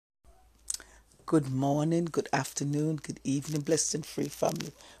Good morning, good afternoon, good evening, blessed and free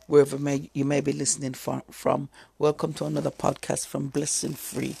family, wherever you may be listening from. Welcome to another podcast from Blessed and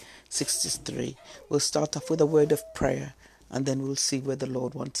Free 63. We'll start off with a word of prayer and then we'll see where the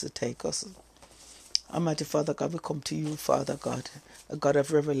Lord wants to take us. Almighty Father God, we come to you, Father God, a God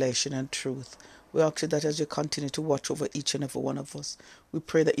of revelation and truth. We ask you that as you continue to watch over each and every one of us, we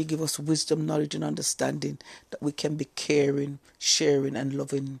pray that you give us wisdom, knowledge, and understanding, that we can be caring, sharing, and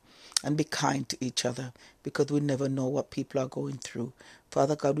loving, and be kind to each other, because we never know what people are going through.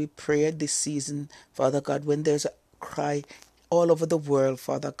 Father God, we pray this season, Father God, when there's a cry all over the world,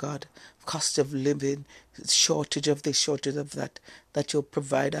 Father God, cost of living, shortage of this, shortage of that, that you'll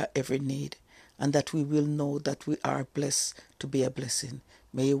provide our every need, and that we will know that we are blessed to be a blessing.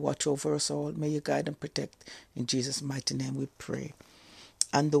 May you watch over us all. May you guide and protect. In Jesus' mighty name we pray.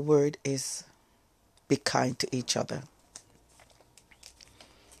 And the word is, be kind to each other.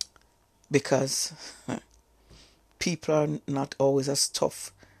 Because people are not always as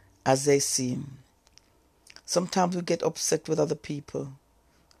tough as they seem. Sometimes we get upset with other people,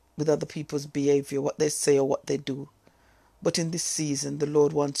 with other people's behavior, what they say or what they do. But in this season, the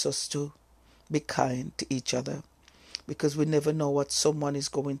Lord wants us to be kind to each other, because we never know what someone is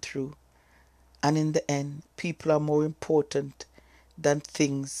going through. And in the end, people are more important than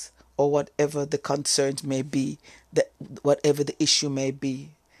things or whatever the concerns may be, whatever the issue may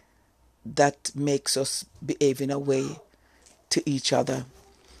be, that makes us behave in a way to each other.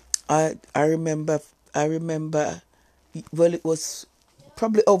 I remember, well, it was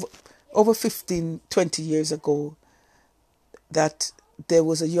probably over 15, 20 years ago, that there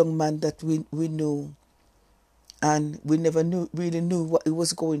was a young man that we knew, and we never really knew what he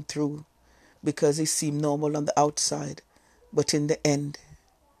was going through, because he seemed normal on the outside. But in the end,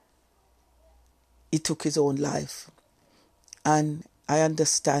 he took his own life. And I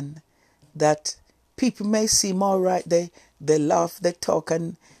understand that people may seem all right. They laugh, they talk,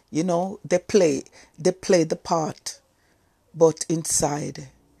 and, they play the part. But inside,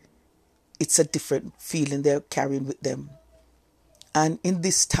 it's a different feeling they're carrying with them. And in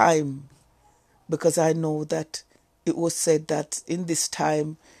this time, because I know that it was said that in this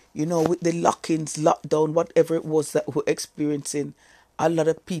time, with the lock-ins, lockdown, whatever it was that we're experiencing, a lot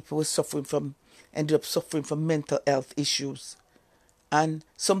of people were ended up suffering from mental health issues. And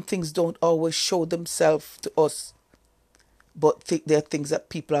some things don't always show themselves to us, but there are things that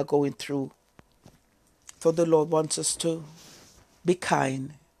people are going through. So the Lord wants us to be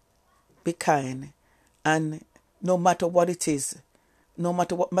kind, and no matter what it is, no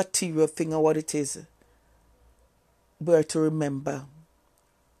matter what material thing or what it is, we're to remember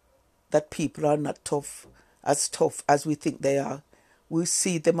that people are not tough as we think they are. We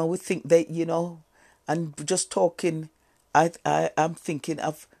see them and we think they, and just talking, I'm thinking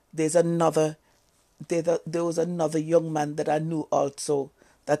of there was another young man that I knew also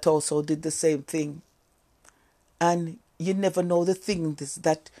that also did the same thing. And you never know the things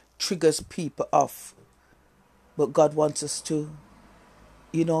that triggers people off. But God wants us to,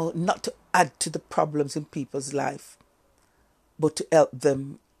 not to add to the problems in people's life, but to help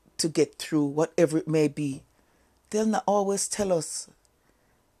them to get through whatever it may be. They'll not always tell us.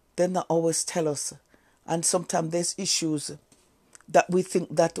 And sometimes there's issues that we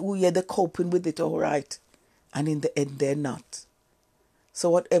think that, they're coping with it all right. And in the end, they're not.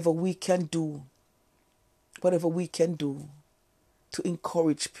 So whatever we can do to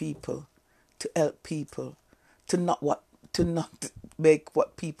encourage people, to help people, to not make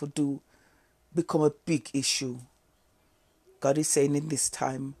what people do become a big issue. God is saying in this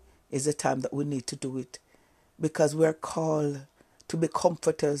time is the time that we need to do it, because we're called to be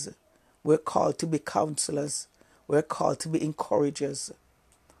comforters, we're called to be counselors, we're called to be encouragers,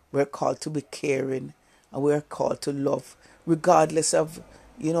 we're called to be caring, and we're called to love, regardless of,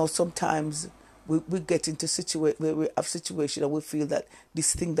 sometimes we get into where we have situation and we feel that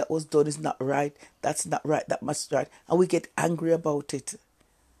this thing that was done is not right, that's not right, that must right, and we get angry about it.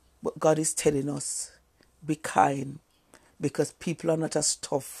 But God is telling us, be kind, because people are not as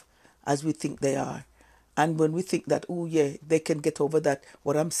tough as we think they are. And when we think that, they can get over that,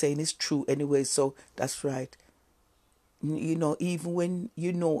 what I'm saying is true anyway, so that's right. Even when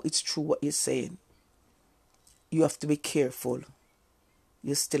it's true what you're saying, you have to be careful.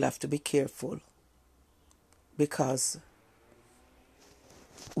 You still have to be careful, because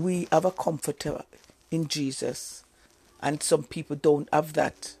we have a comforter in Jesus, and some people don't have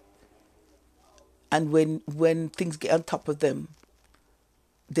that. And when things get on top of them,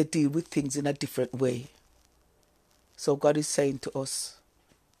 they deal with things in a different way. So God is saying to us,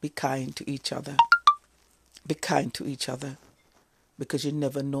 be kind to each other. Be kind to each other, because you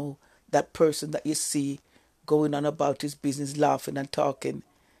never know that person that you see going on about his business, laughing and talking,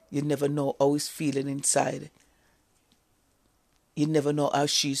 you never know how he's feeling inside. You never know how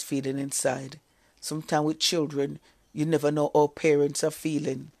she's feeling inside. Sometimes with children, you never know how parents are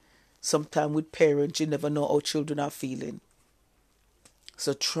feeling. Sometimes with parents, you never know how children are feeling.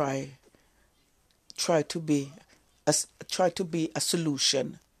 So try to be a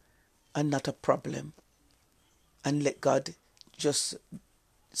solution and not a problem, and let God just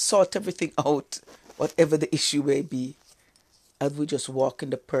sort everything out, whatever the issue may be, and we just walk in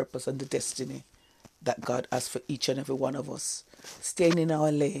the purpose and the destiny that God has for each and every one of us, staying in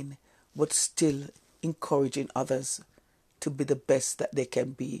our lane, but still encouraging others to be the best that they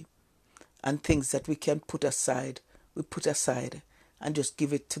can be. And things that we can put aside, we put aside and just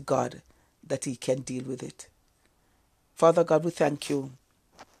give it to God that He can deal with it. Father God, we thank you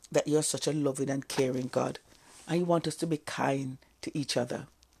that you're such a loving and caring God, and you want us to be kind to each other.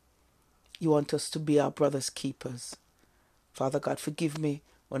 You want us to be our brother's keepers. Father God, forgive me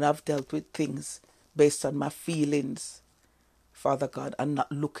when I've dealt with things based on my feelings, Father God, and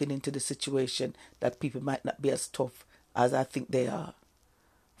not looking into the situation that people might not be as tough as I think they are.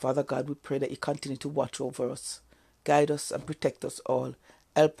 Father God, we pray that you continue to watch over us, guide us and protect us all.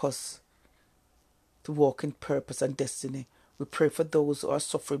 Help us to walk in purpose and destiny. We pray for those who are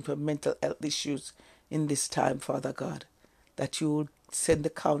suffering from mental health issues in this time, Father God, that you will send the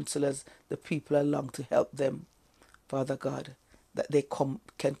counselors, the people along to help them, Father God, that they can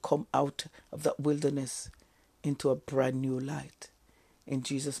come out of that wilderness into a brand new light. In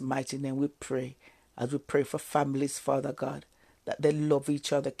Jesus' mighty name we pray, as we pray for families, Father God, that they love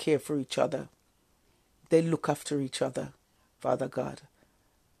each other, care for each other, they look after each other, Father God,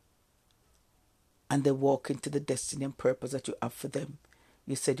 and they walk into the destiny and purpose that you have for them.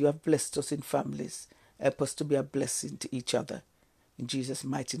 You said you have blessed us in families. Help us to be a blessing to each other. In Jesus'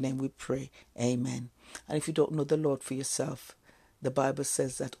 mighty name we pray. Amen. And if you don't know the Lord for yourself, the Bible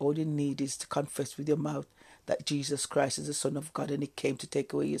says that all you need is to confess with your mouth that Jesus Christ is the Son of God and He came to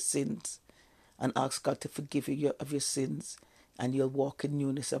take away your sins, and ask God to forgive you of your sins, and you'll walk in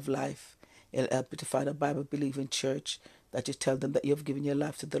newness of life. It'll help you to find a Bible-believing church that you tell them that you've given your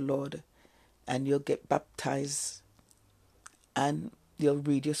life to the Lord, and you'll get baptized, and you'll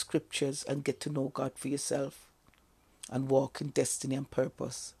read your scriptures and get to know God for yourself and walk in destiny and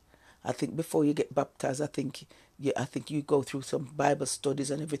purpose. I think before you get baptized, I think you go through some Bible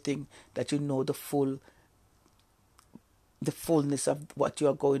studies and everything, that you know the fullness of what you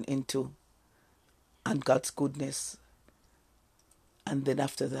are going into and God's goodness. And then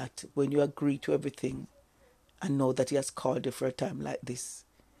after that, when you agree to everything and know that He has called you for a time like this,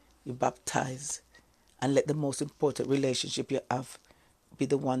 you baptize and let the most important relationship you have be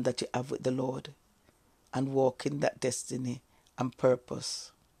the one that you have with the Lord, and walk in that destiny and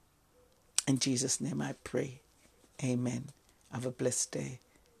purpose. In Jesus' name I pray. Amen. Have a blessed day.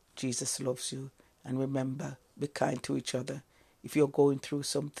 Jesus loves you. And remember, be kind to each other. If you're going through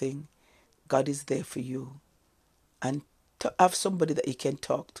something, God is there for you. And to have somebody that you can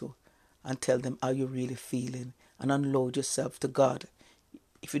talk to and tell them how you're really feeling, and unload yourself to God.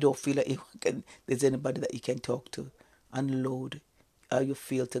 If you don't feel like there's anybody that you can talk to, unload how you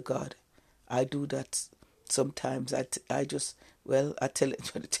feel to God. I do that sometimes. I try to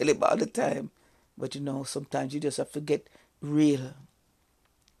tell Him all the time. But sometimes you just have to get real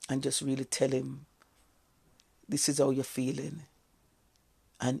and just really tell Him, this is how you're feeling.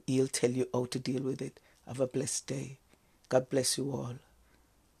 And He'll tell you how to deal with it. Have a blessed day. God bless you all.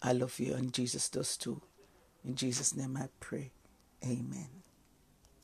 I love you, and Jesus does too. In Jesus' name I pray. Amen.